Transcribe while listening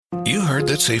You heard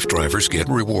that safe drivers get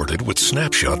rewarded with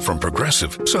Snapshot from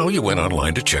Progressive, so you went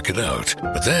online to check it out.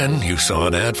 But then you saw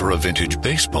an ad for a vintage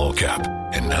baseball cap,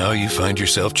 and now you find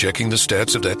yourself checking the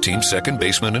stats of that team's second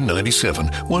baseman in '97,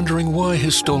 wondering why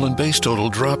his stolen base total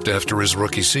dropped after his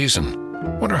rookie season.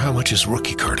 Wonder how much his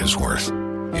rookie card is worth.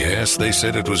 Yes, they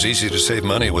said it was easy to save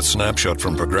money with Snapshot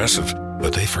from Progressive,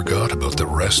 but they forgot about the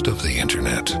rest of the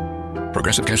internet.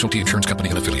 Progressive Casualty Insurance Company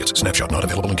and Affiliates. Snapshot not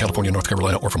available in California, North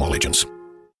Carolina, or from all agents.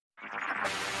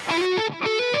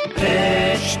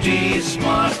 HT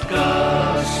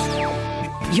Smartcast.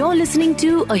 You're listening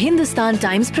to a Hindustan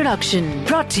Times production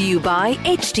brought to you by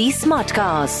HT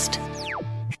Smartcast.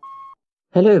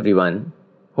 Hello everyone.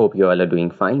 Hope you all are doing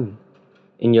fine.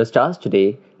 In your stars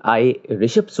today, I,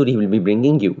 Rishabh Suri, will be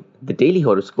bringing you the Daily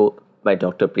Horoscope by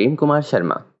Dr. Prem Kumar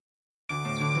Sharma.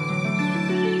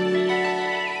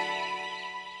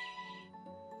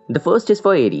 The first is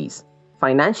for Aries.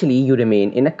 Financially, you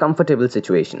remain in a comfortable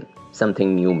situation.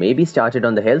 Something new may be started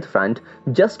on the health front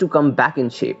just to come back in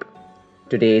shape.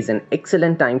 Today is an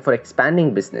excellent time for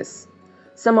expanding business.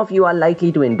 Some of you are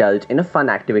likely to indulge in a fun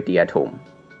activity at home.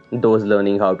 Those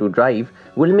learning how to drive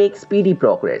will make speedy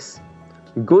progress.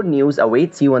 Good news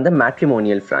awaits you on the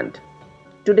matrimonial front.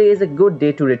 Today is a good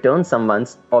day to return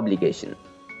someone's obligation.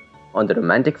 On the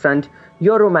romantic front,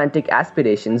 your romantic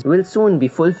aspirations will soon be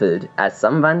fulfilled as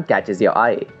someone catches your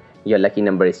eye. Your lucky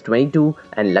number is 22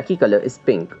 and lucky color is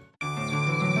pink.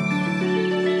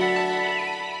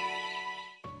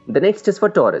 The next is for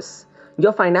Taurus.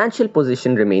 Your financial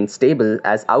position remains stable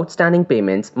as outstanding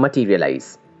payments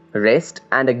materialize. Rest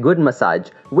and a good massage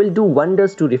will do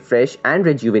wonders to refresh and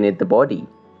rejuvenate the body.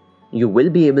 You will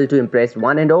be able to impress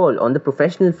one and all on the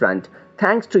professional front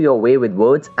thanks to your way with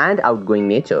words and outgoing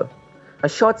nature. A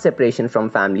short separation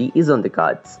from family is on the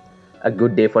cards. A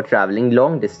good day for traveling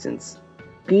long distance.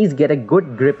 Please get a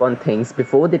good grip on things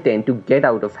before they tend to get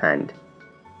out of hand.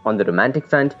 On the romantic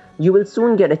front, you will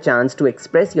soon get a chance to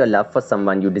express your love for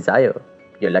someone you desire.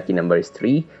 Your lucky number is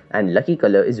 3 and lucky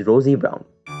color is rosy brown.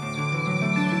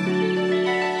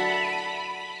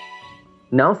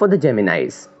 Now for the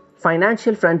Geminis.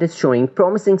 Financial front is showing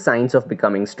promising signs of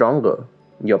becoming stronger.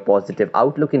 Your positive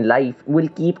outlook in life will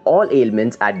keep all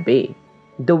ailments at bay.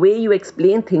 The way you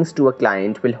explain things to a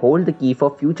client will hold the key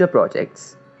for future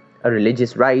projects. A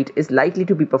religious rite is likely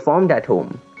to be performed at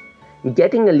home.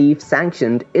 Getting a leave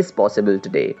sanctioned is possible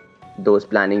today. Those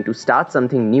planning to start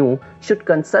something new should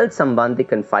consult someone they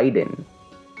confide in.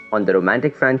 On the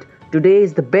romantic front, today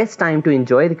is the best time to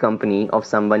enjoy the company of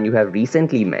someone you have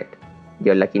recently met.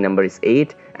 Your lucky number is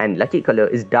 8 and lucky color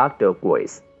is dark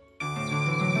turquoise.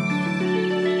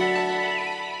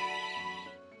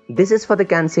 This is for the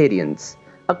Cancerians.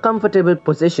 A comfortable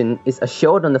position is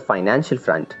assured on the financial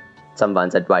front.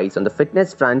 Someone's advice on the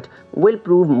fitness front will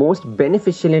prove most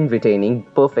beneficial in retaining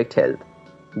perfect health.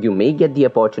 You may get the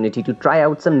opportunity to try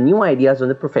out some new ideas on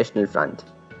the professional front.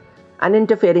 An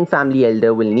interfering family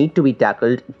elder will need to be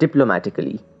tackled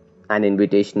diplomatically. An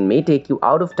invitation may take you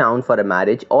out of town for a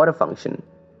marriage or a function.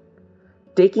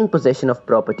 Taking possession of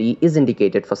property is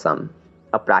indicated for some.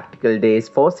 A practical day is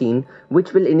foreseen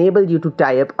which will enable you to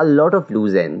tie up a lot of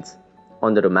loose ends.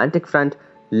 On the romantic front,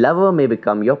 lover may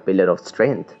become your pillar of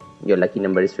strength. Your lucky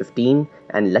number is 15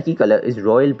 and lucky color is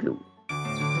royal blue.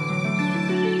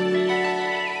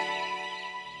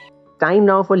 Time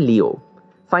now for Leo.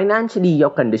 Financially,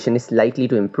 your condition is likely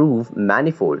to improve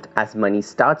manifold as money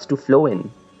starts to flow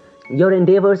in. Your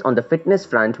endeavors on the fitness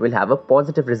front will have a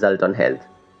positive result on health.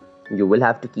 You will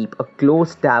have to keep a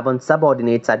close tab on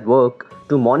subordinates at work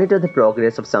to monitor the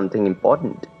progress of something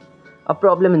important. A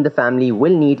problem in the family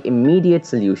will need immediate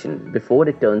solution before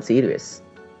it turns serious.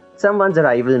 Someone's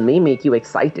arrival may make you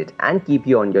excited and keep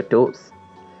you on your toes.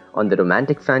 On the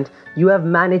romantic front, you have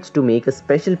managed to make a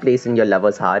special place in your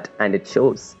lover's heart and it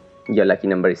shows. Your lucky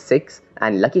number is 6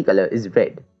 and lucky color is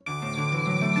red.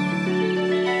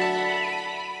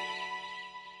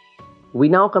 We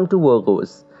now come to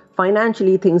Virgos.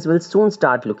 Financially, things will soon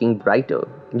start looking brighter.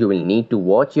 You will need to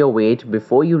watch your weight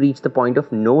before you reach the point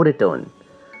of no return.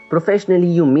 Professionally,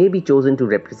 you may be chosen to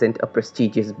represent a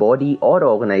prestigious body or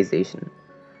organization.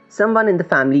 Someone in the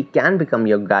family can become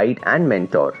your guide and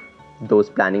mentor. Those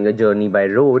planning a journey by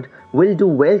road will do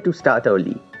well to start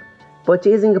early.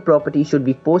 Purchasing a property should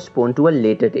be postponed to a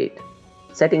later date.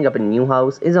 Setting up a new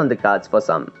house is on the cards for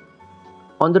some.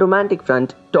 On the romantic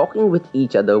front, talking with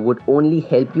each other would only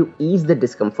help you ease the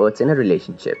discomforts in a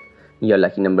relationship. Your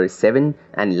lucky number is 7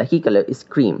 and lucky color is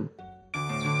cream.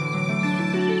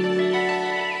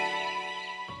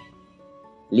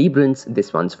 Librans,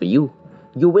 this one's for you.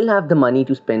 You will have the money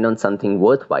to spend on something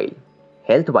worthwhile.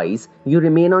 Health-wise, you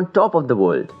remain on top of the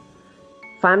world.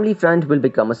 Family front will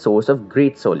become a source of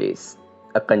great solace.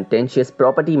 A contentious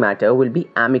property matter will be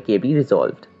amicably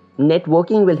resolved.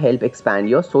 Networking will help expand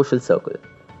your social circle.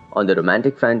 On the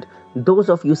romantic front, those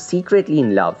of you secretly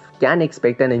in love can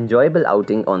expect an enjoyable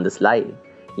outing on the sly.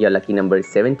 Your lucky number is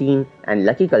 17 and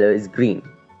lucky color is green.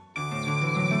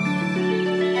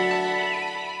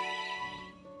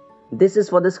 This is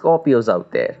for the Scorpios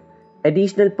out there.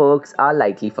 Additional perks are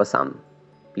likely for some.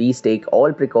 Please take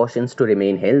all precautions to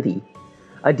remain healthy.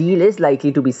 A deal is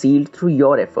likely to be sealed through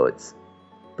your efforts.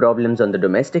 Problems on the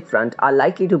domestic front are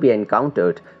likely to be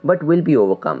encountered but will be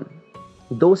overcome.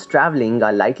 Those traveling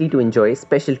are likely to enjoy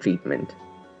special treatment.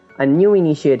 A new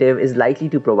initiative is likely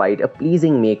to provide a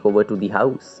pleasing makeover to the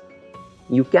house.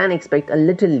 You can expect a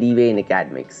little leeway in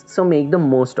academics, so make the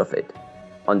most of it.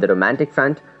 On the romantic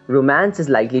front, romance is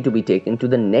likely to be taken to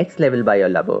the next level by your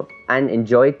lover and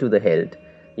enjoyed to the hilt.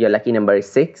 Your lucky number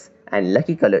is 6 and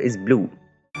lucky color is blue.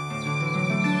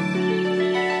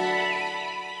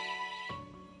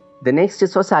 The next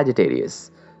is for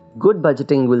Sagittarius. Good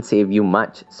budgeting will save you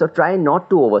much, so try not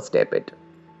to overstep it.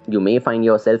 You may find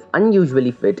yourself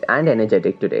unusually fit and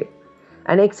energetic today.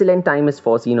 An excellent time is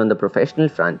foreseen on the professional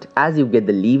front as you get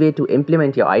the leeway to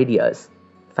implement your ideas.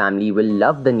 Family will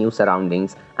love the new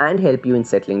surroundings and help you in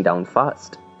settling down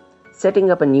fast.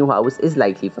 Setting up a new house is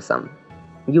likely for some.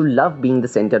 You love being the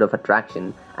center of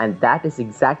attraction, and that is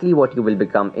exactly what you will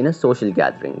become in a social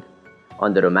gathering.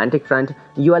 On the romantic front,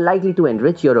 you are likely to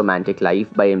enrich your romantic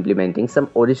life by implementing some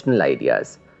original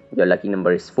ideas. Your lucky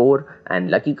number is 4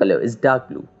 and lucky color is dark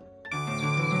blue.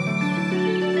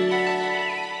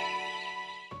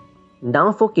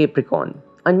 Now for Capricorn.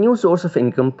 A new source of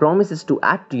income promises to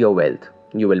add to your wealth.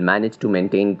 You will manage to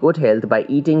maintain good health by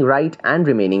eating right and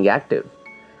remaining active.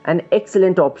 An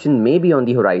excellent option may be on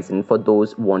the horizon for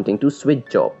those wanting to switch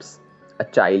jobs. A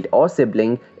child or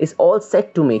sibling is all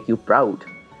set to make you proud.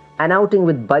 An outing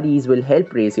with buddies will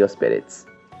help raise your spirits.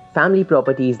 Family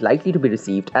property is likely to be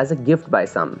received as a gift by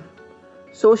some.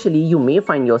 Socially, you may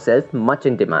find yourself much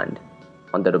in demand.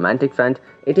 On the romantic front,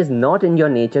 it is not in your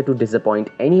nature to disappoint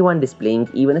anyone displaying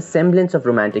even a semblance of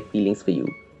romantic feelings for you.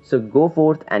 So go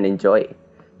forth and enjoy.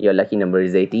 Your lucky number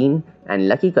is 18 and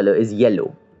lucky color is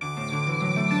yellow.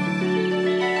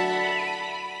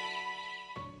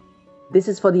 This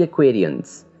is for the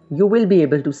Aquarians. You will be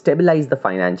able to stabilize the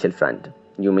financial front.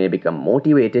 You may become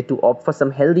motivated to opt for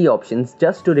some healthy options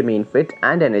just to remain fit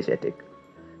and energetic.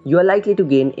 You are likely to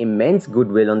gain immense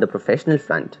goodwill on the professional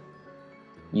front.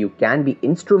 You can be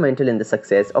instrumental in the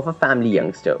success of a family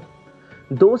youngster.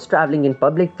 Those traveling in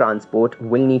public transport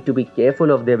will need to be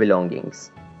careful of their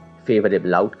belongings.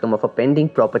 Favorable outcome of a pending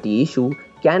property issue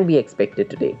can be expected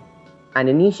today. An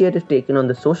initiative taken on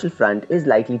the social front is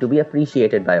likely to be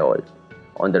appreciated by all.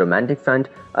 On the romantic front,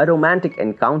 a romantic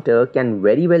encounter can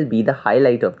very well be the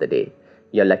highlight of the day.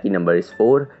 Your lucky number is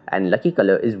 4 and lucky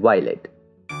color is violet.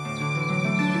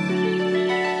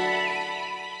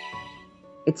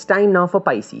 It's time now for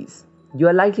Pisces. You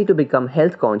are likely to become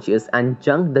health conscious and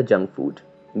junk the junk food.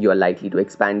 You are likely to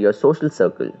expand your social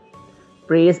circle.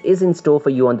 Praise is in store for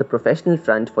you on the professional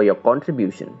front for your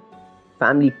contribution.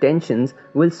 Family tensions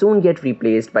will soon get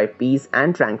replaced by peace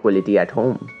and tranquility at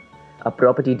home. A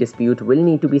property dispute will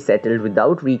need to be settled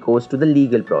without recourse to the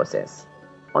legal process.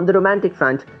 On the romantic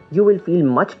front, you will feel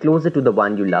much closer to the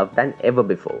one you love than ever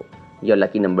before. Your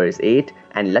lucky number is 8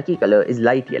 and lucky color is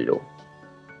light yellow.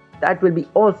 That will be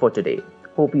all for today.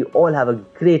 Hope you all have a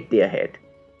great day ahead.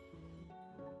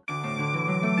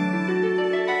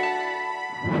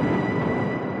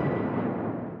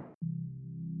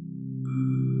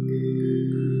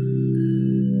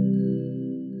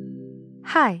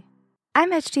 Hi,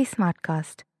 I'm HT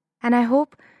Smartcast, and I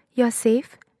hope you're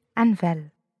safe and well.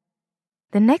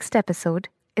 The next episode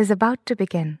is about to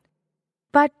begin,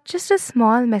 but just a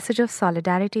small message of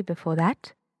solidarity before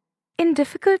that. In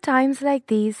difficult times like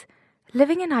these,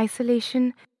 living in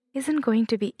isolation isn't going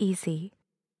to be easy.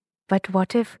 But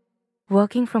what if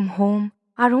working from home,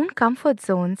 our own comfort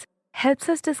zones, helps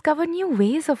us discover new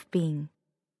ways of being?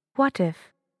 What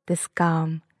if this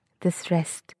calm, this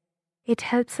rest, it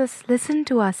helps us listen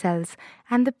to ourselves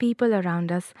and the people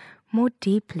around us more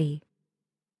deeply?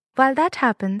 While that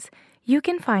happens, you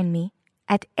can find me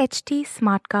at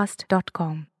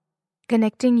htsmartcast.com,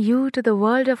 connecting you to the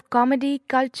world of comedy,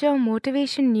 culture,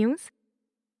 motivation news.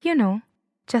 You know,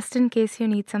 just in case you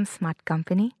need some smart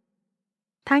company.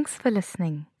 Thanks for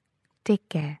listening. Take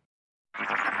care.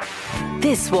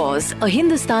 This was a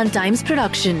Hindustan Times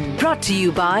production brought to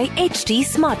you by HT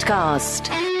Smartcast.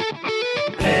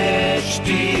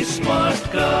 HT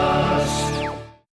Smartcast.